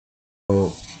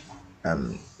So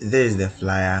this is the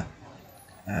flyer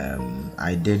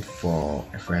I did for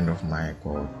a friend of mine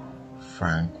called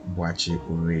Frank Boachi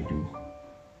Uredu.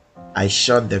 I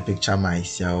shot the picture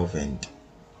myself, and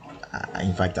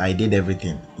in fact I did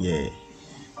everything. Yeah,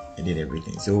 I did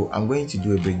everything. So I'm going to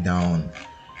do a breakdown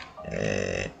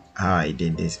how I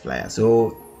did this flyer.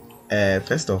 So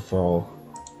first of all,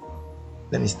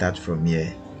 let me start from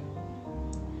here.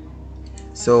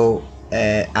 So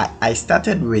I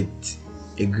started with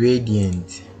a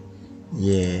gradient.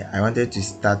 Yeah, I wanted to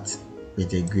start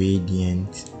with a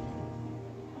gradient.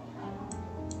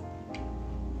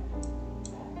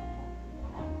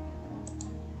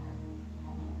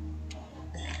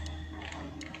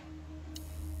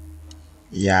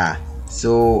 Yeah,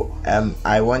 so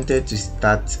I wanted to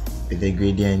start with a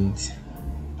gradient.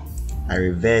 I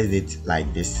reversed it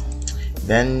like this,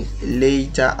 then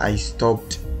later I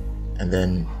stopped and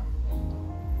then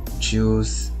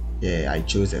I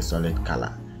chose a solid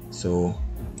color. So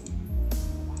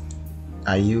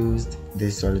I used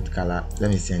this solid color. Let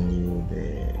me send you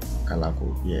the color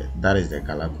code. Yeah, that is the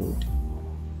color code.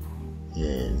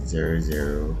 Yeah,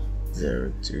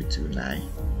 000229.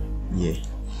 Yeah,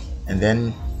 and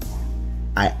then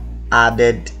I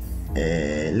added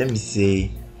let me say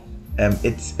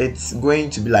it's going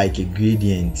to be like a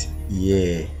gradient.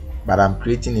 Yeah, but I'm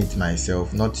creating it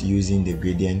myself, not using the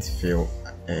gradient fill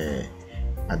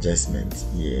adjustment.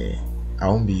 Yeah, I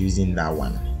won't be using that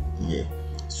one. Yeah,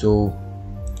 so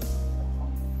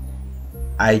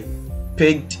I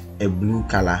picked a blue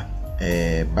color,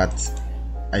 but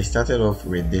I started off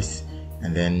with this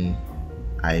and then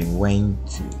I went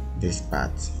to this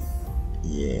part.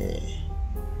 Yeah,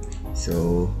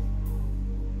 so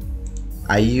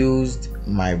I used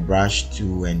my brush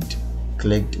tool and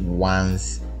clicked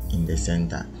once in the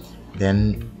center.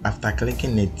 Then after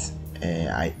clicking it,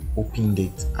 I opened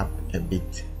it up a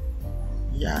bit.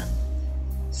 Yeah,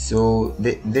 so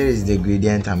there is the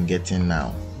gradient I'm getting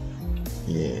now.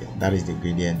 Yeah, that is the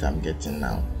gradient I'm getting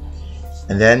now.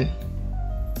 And then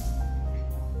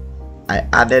I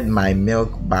added my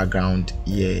milk background.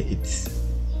 Yeah, it's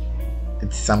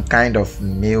some kind of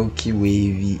milky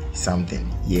wavy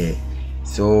something. Yeah,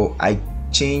 so I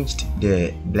changed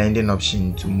the blending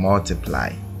option to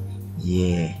multiply.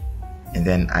 Yeah, and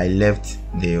then I left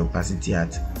the opacity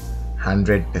at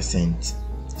 100%.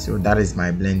 So that is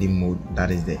my blending mode, that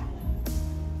is the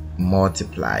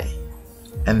multiply.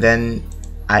 And then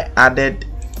I added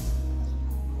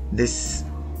this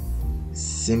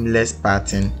seamless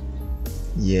pattern.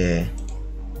 Yeah,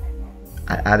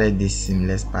 I added this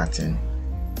seamless pattern.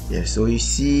 Yeah, so you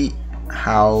see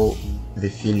how the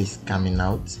feel is coming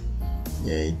out.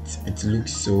 Yeah, it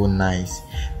looks so nice.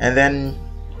 And then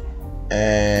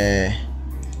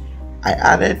I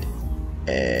added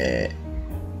a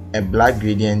black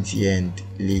gradient here and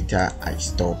later I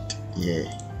stopped. Yeah,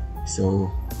 so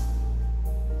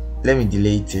let me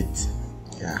delete it.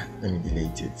 Yeah, let me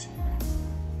delete it.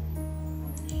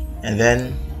 And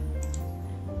then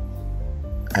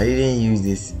I didn't use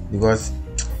this because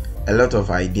a lot of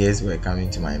ideas were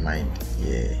coming to my mind.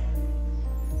 Yeah,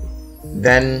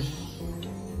 then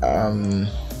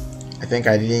I think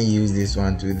I didn't use this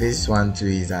one too. This one too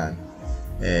is a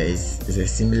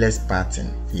seamless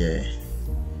pattern. Yeah,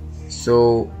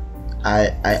 so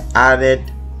I added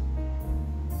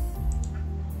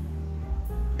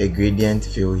a gradient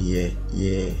fill here.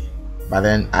 Yeah, but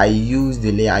then I used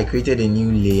the layer. I created a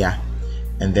new layer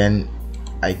and then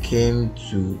I came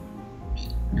to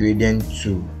gradient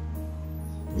 2.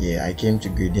 Yeah, I came to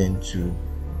gradient 2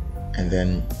 and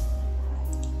then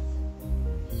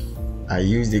I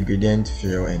used the gradient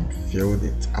fill and filled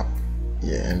it up.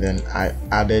 Yeah, and then I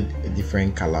added a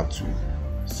different color too.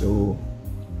 So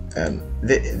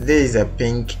there is a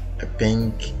pink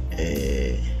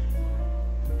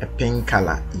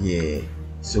color. Yeah,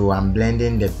 so I'm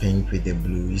blending the pink with the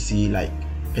blue. You see, like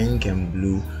pink and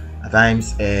blue. At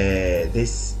times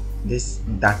this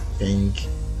dark pink,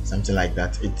 something like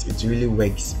that, it really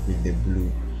works with the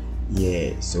blue.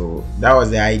 Yeah, so that was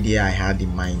the idea I had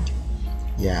in mind.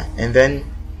 Yeah, and then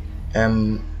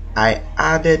I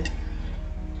added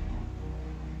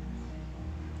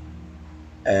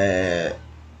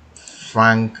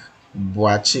Frank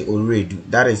Boachi Uredu.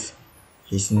 That is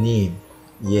his name.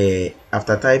 Yeah,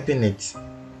 after typing it,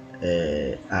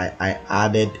 I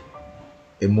added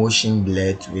a motion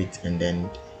blur to it and then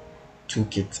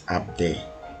took it up there,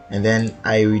 and then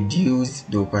I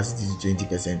reduced the opacity to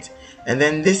 20%. And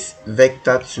then this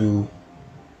vector to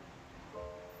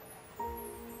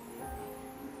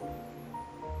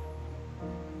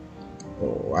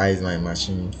why is my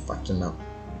machine fucking up?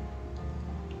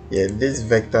 Yeah, this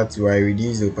vector too, I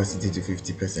reduced the opacity to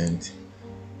 50%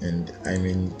 and I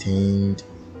maintained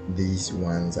these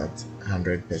ones at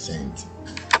 100%.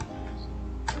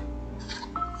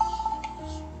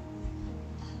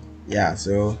 Yeah,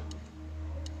 so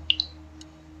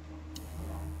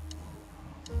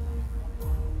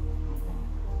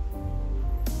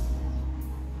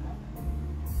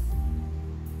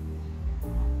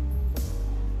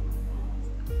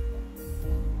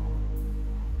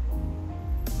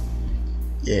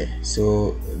yeah,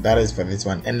 so that is for this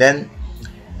one. And then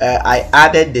I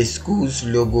added the school's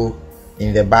logo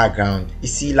in the background. You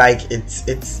see, like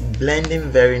it's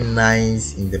blending very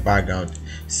nice in the background.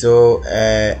 So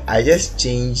I just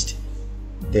changed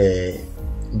the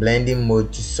blending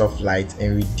mode to soft light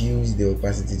and reduced the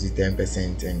opacity to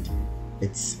 10%, and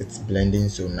it's blending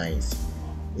so nice.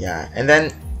 Yeah, and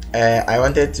then I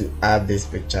wanted to add this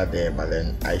picture there, but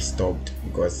then I stopped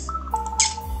because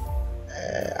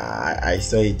I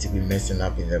saw it to be messing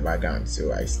up in the background,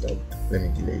 so I stopped. Let me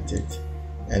delete it.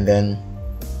 And then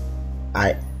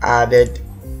I added,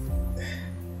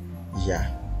 yeah,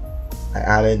 I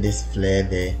added this flare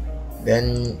there.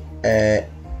 Then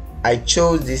I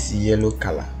chose this yellow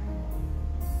color.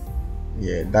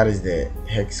 Yeah, that is the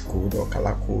hex code or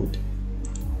color code.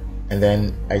 And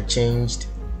then I changed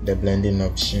the blending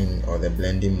option or the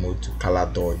blending mode to color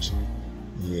dodge.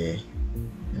 Yeah,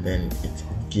 and then it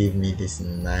gave me this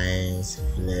nice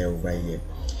flare over here.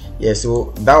 Yeah,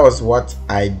 so that was what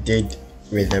I did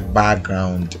with the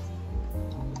background.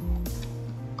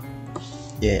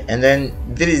 Yeah, and then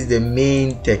this is the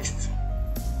main text.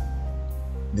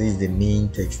 This is the main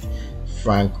text.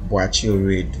 Frank Boachi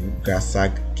Reid,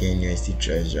 Grasak Kenya University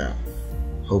Treasurer,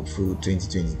 hopeful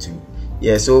 2022.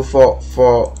 Yeah, so for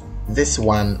this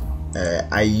one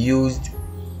I used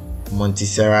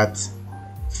Montserrat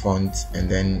font, and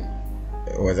then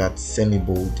it was at semi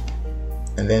bold.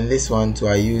 And then this one too,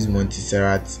 I used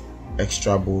Montserrat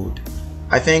extra bold.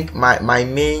 I think my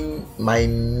main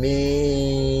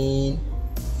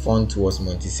font was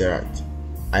Montserrat.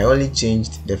 I only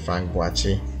changed the Frank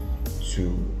Boachi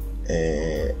to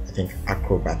I think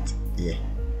Acrobat. Yeah,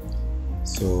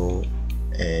 so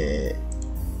let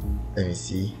me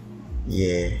see.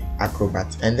 Yeah,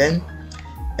 Acrobat. And then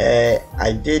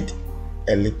I did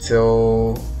a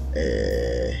little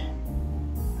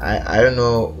I don't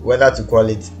know whether to call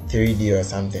it 3D or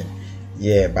something.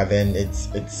 Yeah, but then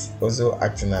it's also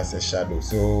acting as a shadow.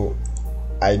 So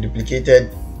I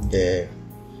duplicated the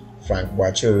Frank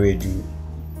Boachi Reid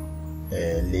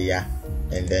layer,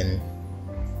 and then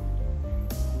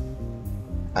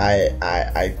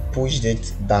I pushed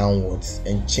it downwards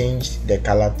and changed the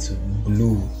color to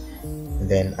blue.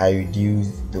 Then I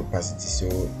reduced the opacity.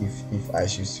 So if I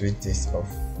should switch this off,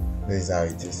 this is how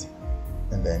it is,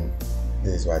 and then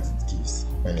this is what it gives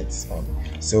when it's on.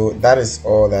 So that is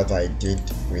all that I did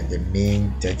with the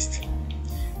main text.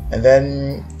 And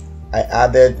then I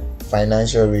added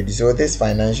financial radio. So this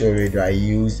financial radio, I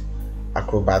use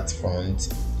Acrobat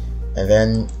font, and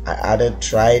then I added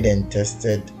tried,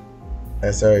 tested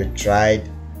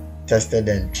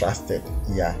and trusted.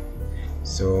 Yeah,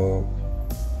 so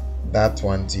that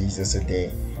one too is also there.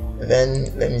 And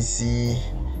then let me see.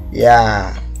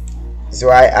 Yeah, so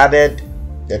I added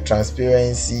the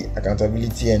transparency,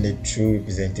 accountability, and the true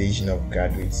representation of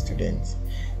graduate students.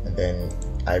 And then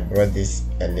I brought this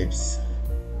ellipse,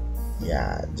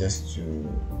 yeah, just to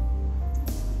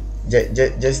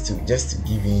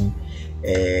give in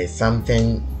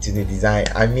something to the design.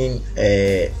 I mean,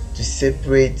 to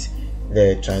separate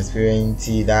the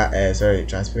transparency that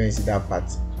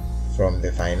part from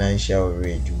the financial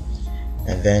radio.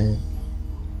 And then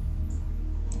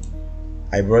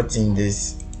I brought in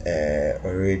this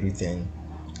already thing.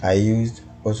 I used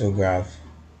autograph.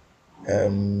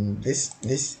 This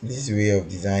way of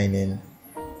designing,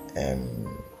 I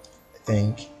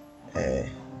think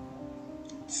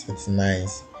it's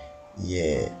nice.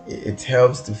 Yeah, it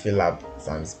helps to fill up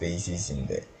some spaces in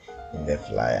the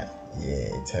flyer.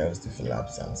 Yeah, it helps to fill up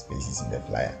some spaces in the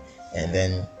flyer. And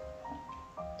then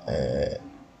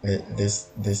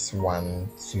this one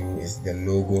too is the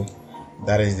logo.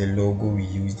 That is the logo we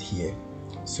used here.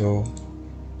 So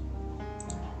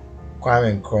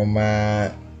Kwame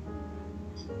Nkrumah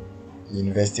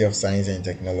University of Science and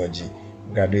Technology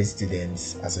Graduate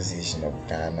Students Association of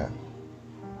Ghana.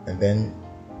 And then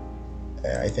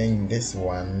I think this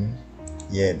one,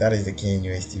 yeah, that is the Canon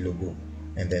University logo,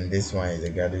 and then this one is the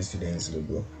Graduate Students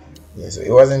logo. Yeah, so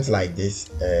it wasn't like this.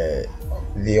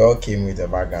 They all came with a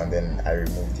background, then I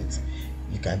removed it.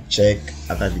 You can check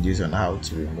other videos on how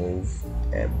to remove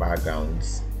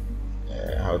backgrounds,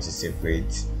 how to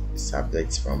separate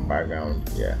subjects from background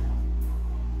here.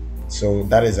 So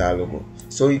that is our logo.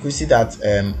 So you could see that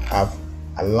I've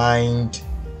aligned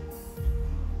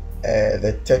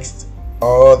the text,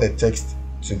 all the text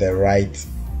to the right,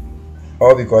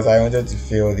 all because I wanted to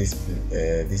fill this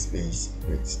space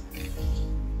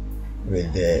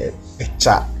with the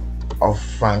picture of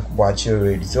Frank Boachi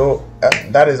already. So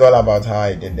that is all about how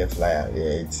I did the flyer.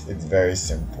 Yeah, it's very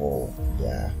simple.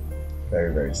 Yeah,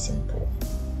 very simple.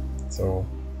 So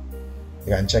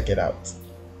you can check it out.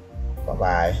 Bye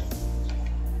bye.